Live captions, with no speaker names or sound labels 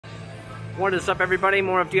What is up, everybody?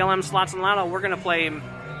 More of DLM Slots and Lotto. We're gonna play,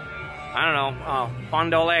 I don't know,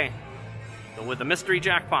 Fondole with the mystery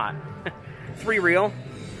jackpot. 3 reel.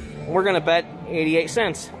 We're gonna bet 88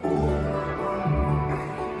 cents.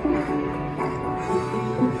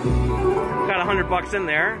 Got 100 bucks in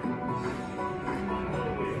there.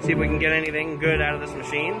 See if we can get anything good out of this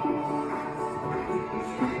machine.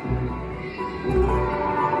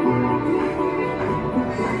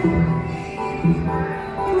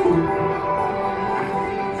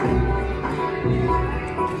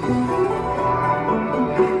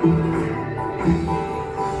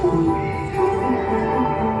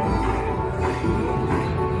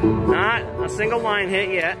 Not a single line hit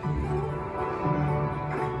yet.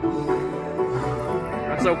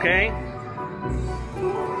 That's okay.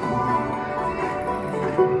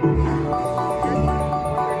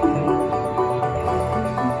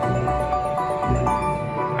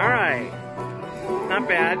 Alright. Not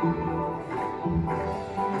bad.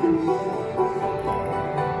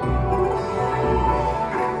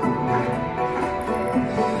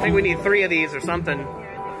 I think we need 3 of these or something.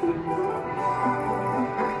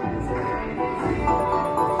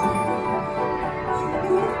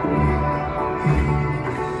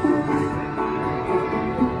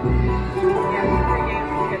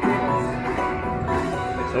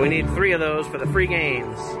 So we need 3 of those for the free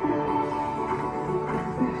games.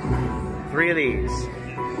 3 of these.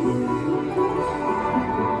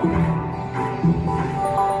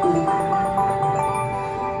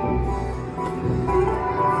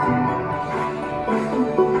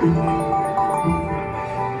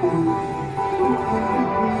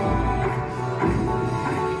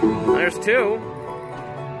 There's 2.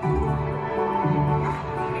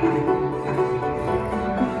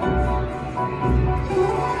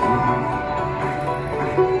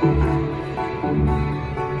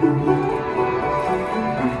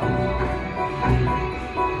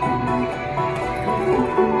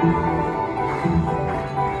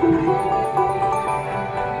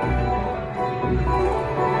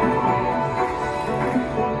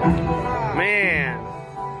 Man.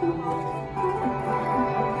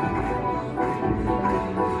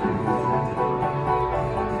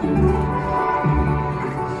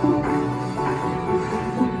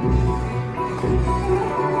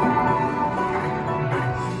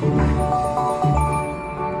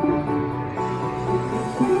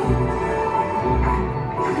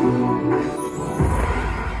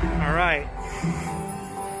 All right.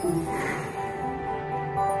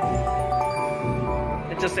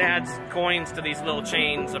 It just adds coins to these little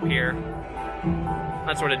chains up here.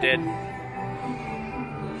 That's what it did.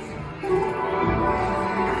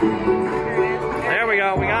 There we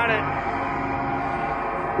go, we got it.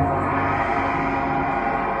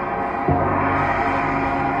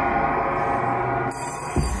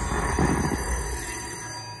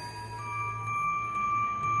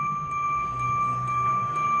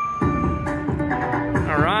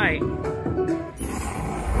 All right.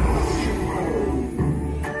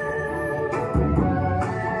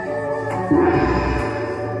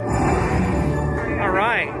 All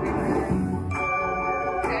right.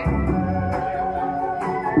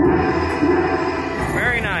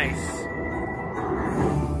 Very nice.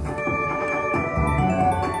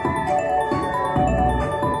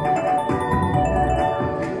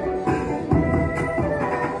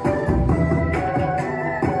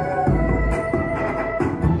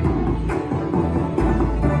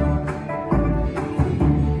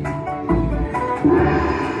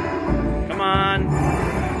 Come on.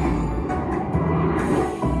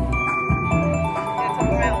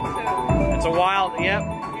 It's a wild, yep.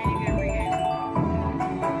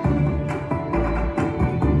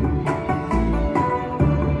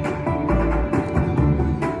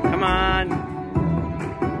 Come on.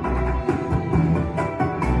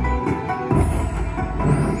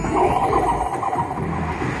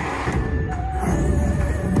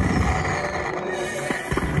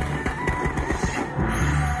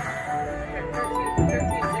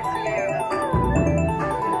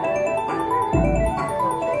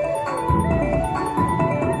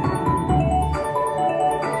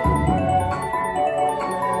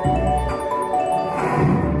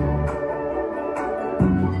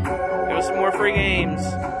 Some more free games.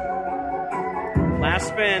 Last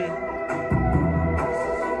spin.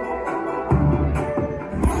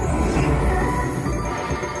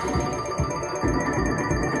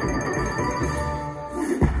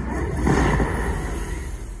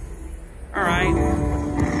 All right.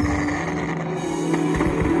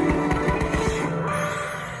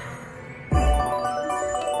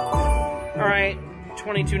 All right.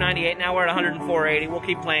 $22.98. Now we're at $104.80. We'll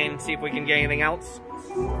keep playing, see if we can get anything else.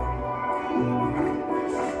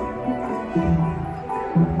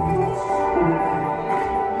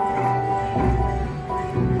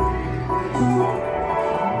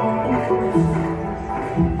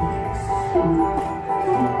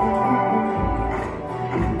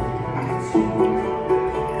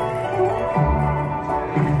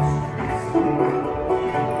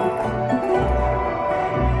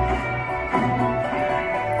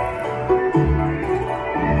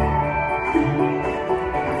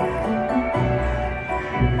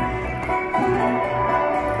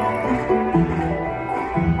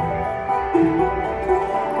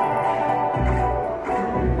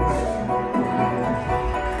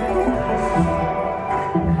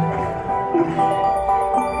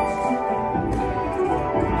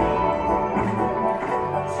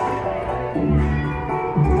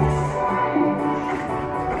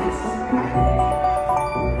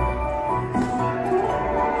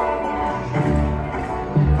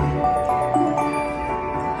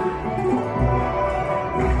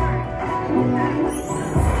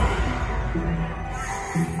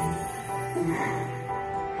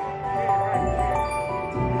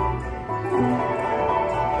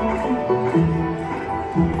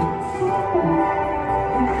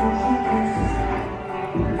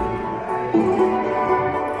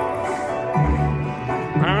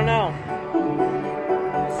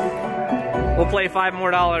 We'll play $5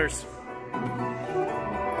 more.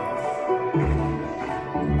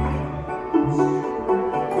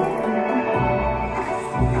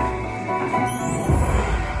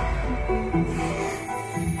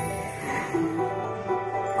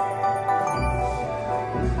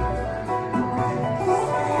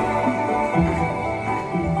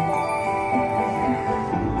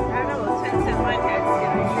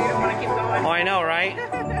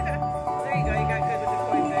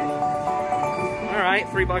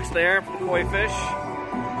 $3 there for the koi fish.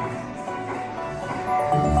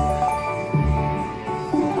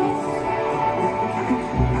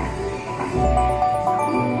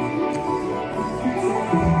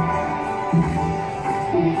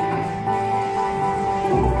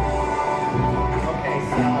 Okay,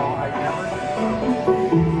 so I never.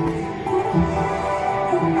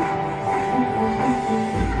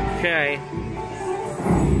 Okay.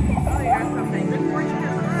 Oh, you got something. Good fortune is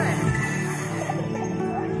on.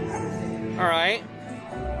 All right.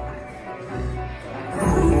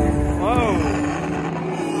 Whoa.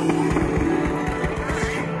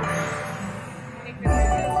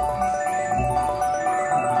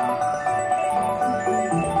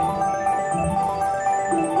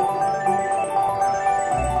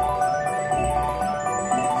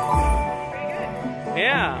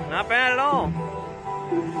 Yeah, not bad at all.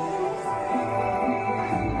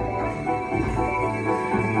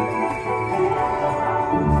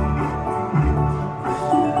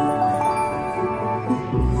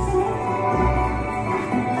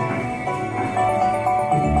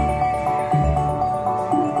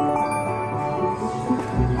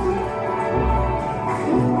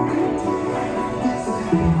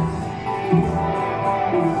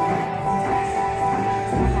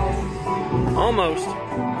 Almost.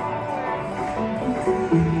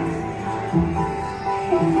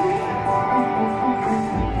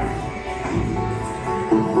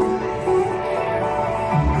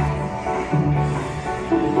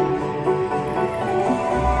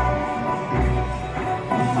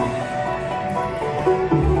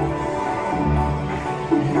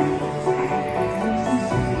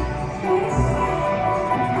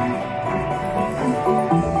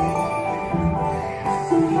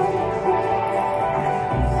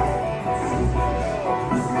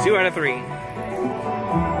 Two out of three.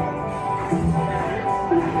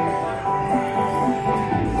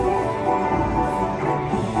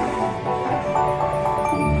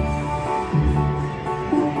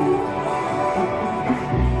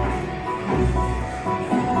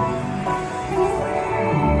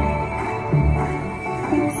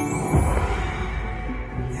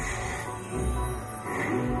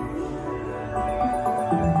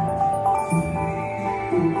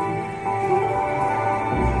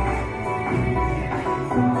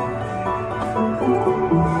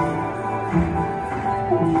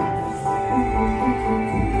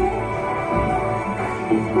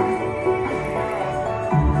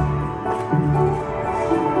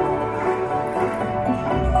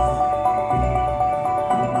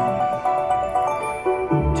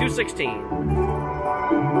 $2.16.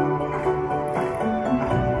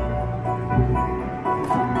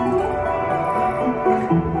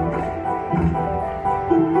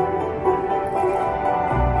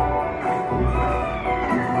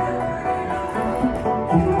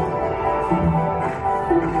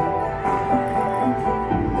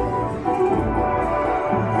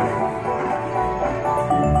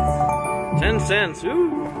 cents.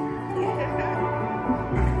 Ooh.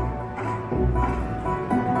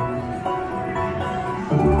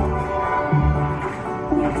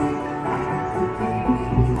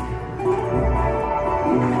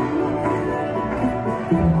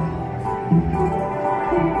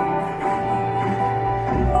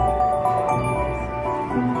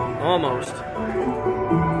 Almost.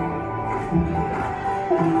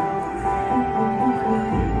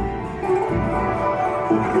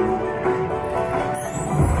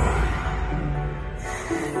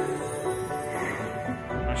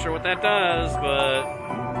 Not sure what that does, but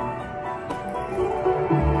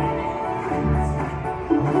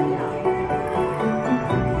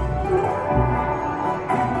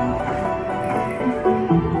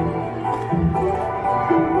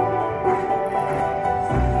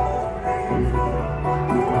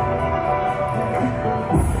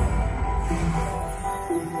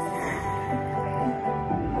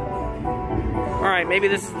alright, maybe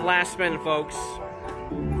this is the last spin, folks.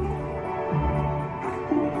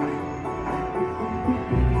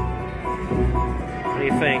 What do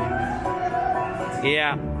you think?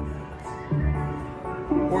 Yeah.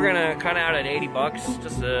 We're gonna cut out at 80 bucks,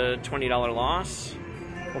 just a $20 loss.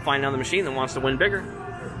 We'll find another machine that wants to win bigger.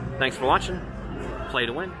 Thanks for watching. Play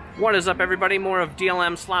to win. What is up, everybody? More of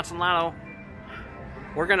DLM Slots and Lotto.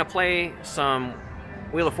 We're gonna play some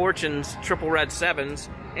Wheel of Fortune's Triple Red Sevens,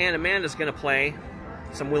 and Amanda's gonna play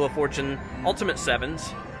some Wheel of Fortune Ultimate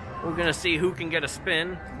Sevens. We're gonna see who can get a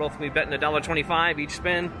spin. Both will be betting $1.25 each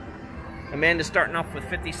spin. Amanda's starting off with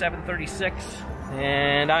 57.36,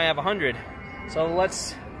 and I have 100. So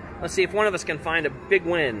let's see if one of us can find a big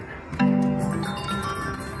win.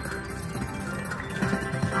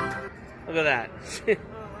 Look at that.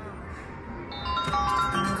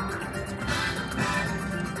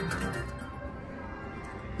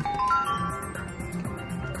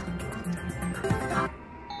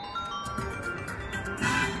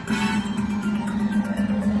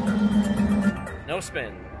 No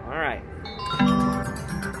spin. All right.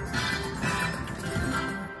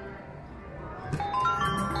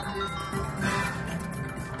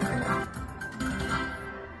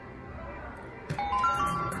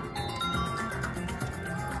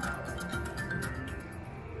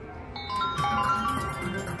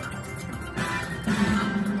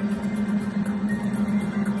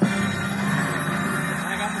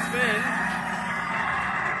 I got the spin.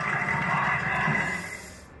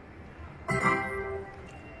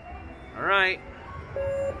 All right.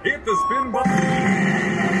 Hit the spin button.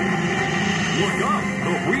 Look up,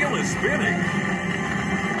 the wheel is spinning.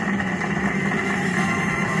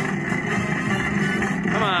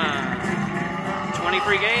 Come on. 20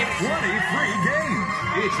 free games. 20 free games.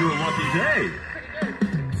 It's your lucky day.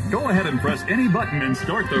 Go ahead and press any button and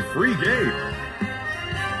start the free game.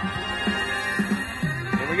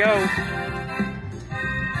 Here we go.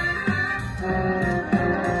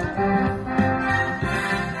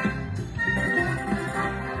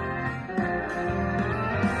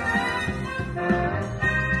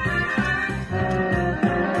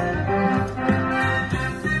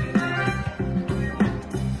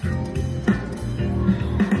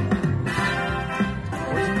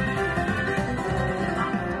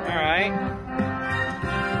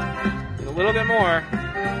 A little bit more.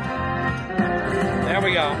 There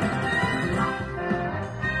we go.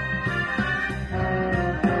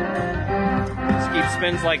 Let's keep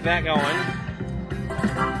spins like that going.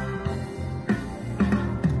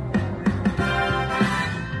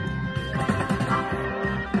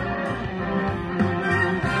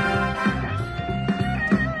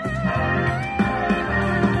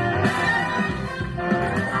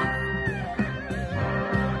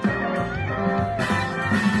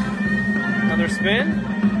 Another spin?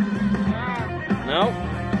 Nope.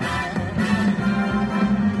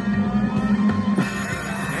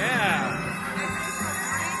 Yeah.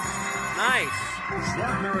 Nice.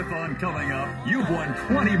 Slot marathon coming up. You've won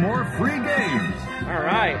 20 more free games. All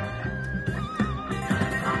right.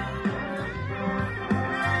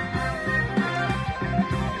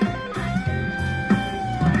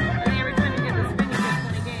 And every time you get the spin, you get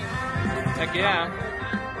 20 games. Heck yeah.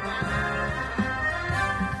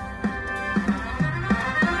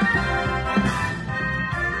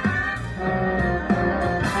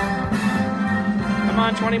 Come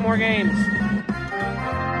on, 20 more games.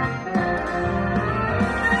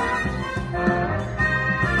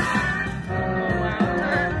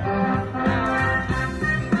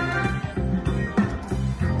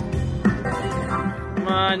 Come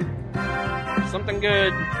on. Something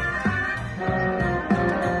good.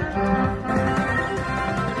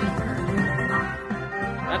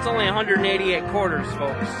 That's only 188 quarters,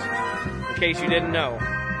 folks. case you didn't know.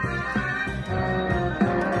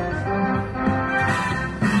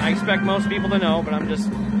 I expect most people to know, but I'm just,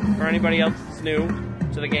 for anybody else that's new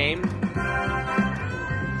to the game.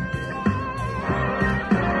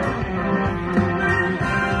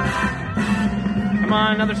 Come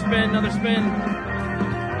on, another spin, another spin.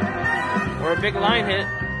 Or a big line hit.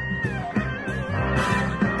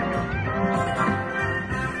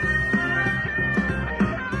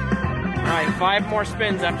 Alright, 5 more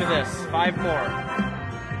spins after this. 5 more.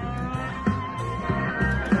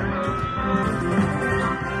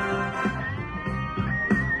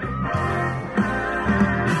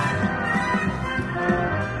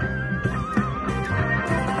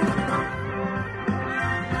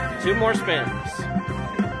 Two more spins.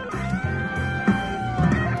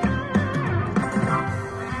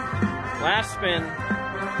 Last spin.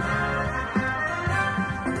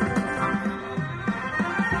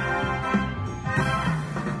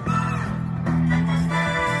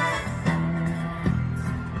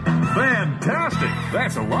 Fantastic!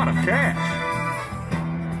 That's a lot of cash.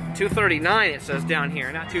 239 it says down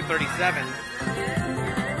here, not 237.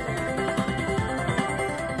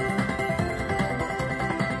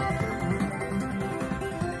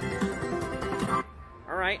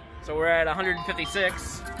 Alright, so we're at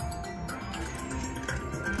 156.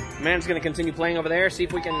 Man's gonna continue playing over there, see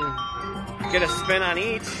if we can get a spin on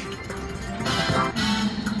each.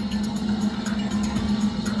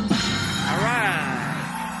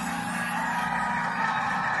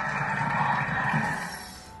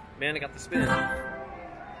 Man, I got the spin. All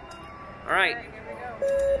right.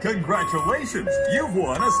 Congratulations! You've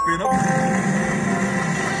won a spin of...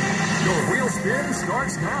 Your wheel spin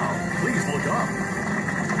starts now. Please look up.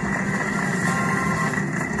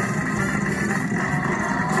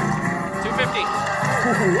 $250.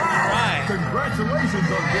 Wow! Right. Congratulations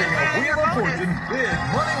on getting a Wheel of Fortune big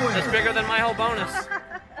money winner. That's bigger than my whole bonus.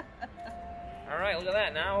 All right, look at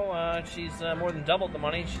that. Now she's more than doubled the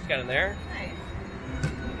money she's got in there. Nice.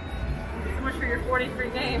 So much for your 43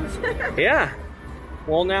 games. Yeah.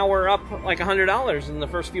 Well, now we're up like $100 in the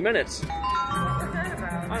first few minutes. What was that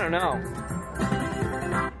about? I don't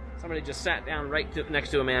know. Somebody just sat down right next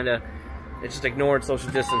to Amanda. It just ignored social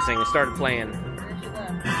distancing and started playing. And then she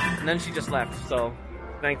left. And then she just left, so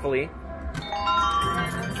thankfully.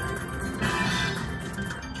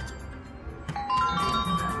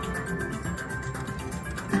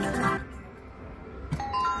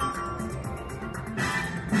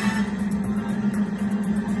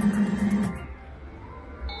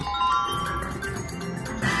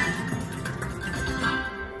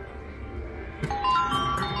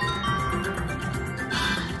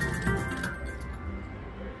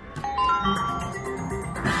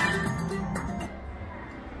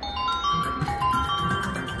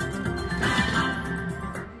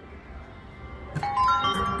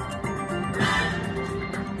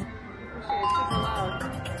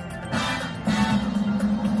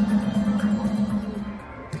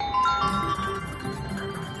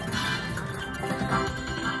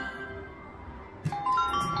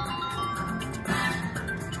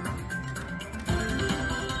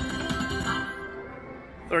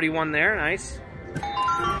 $31 there, nice.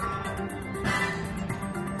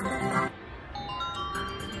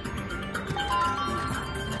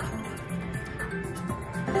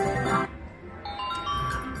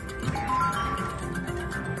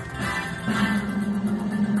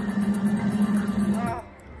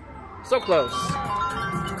 So close.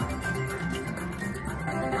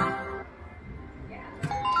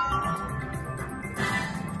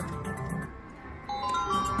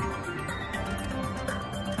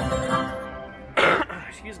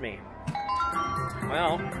 Excuse me.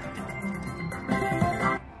 Well.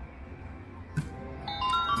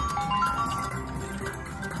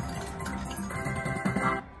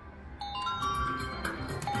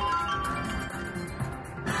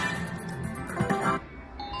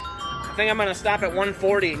 I think I'm going to stop at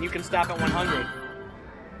 140 and you can stop at 100.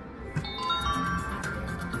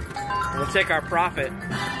 We'll take our profit.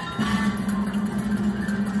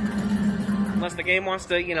 Unless the game wants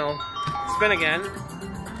to, you know, spin again.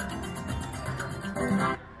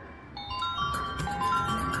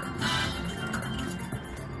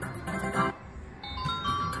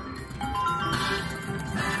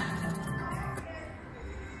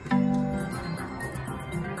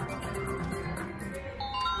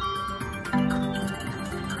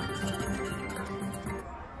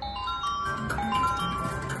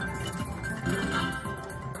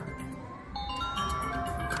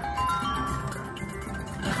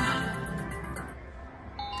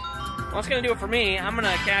 Well, that's going to do it for me. I'm going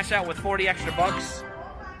to cash out with 40 extra bucks.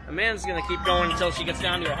 Amanda's going to keep going until she gets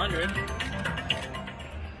down to 100.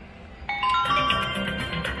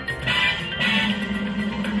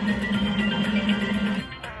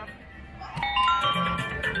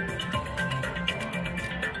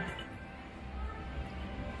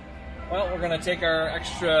 Well, we're going to take our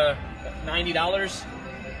extra $90.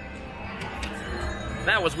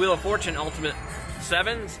 That was Wheel of Fortune Ultimate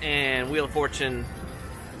Sevens and Wheel of Fortune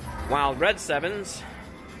Wild Red Sevens.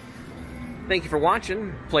 Thank you for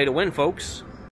watching. Play to win, folks.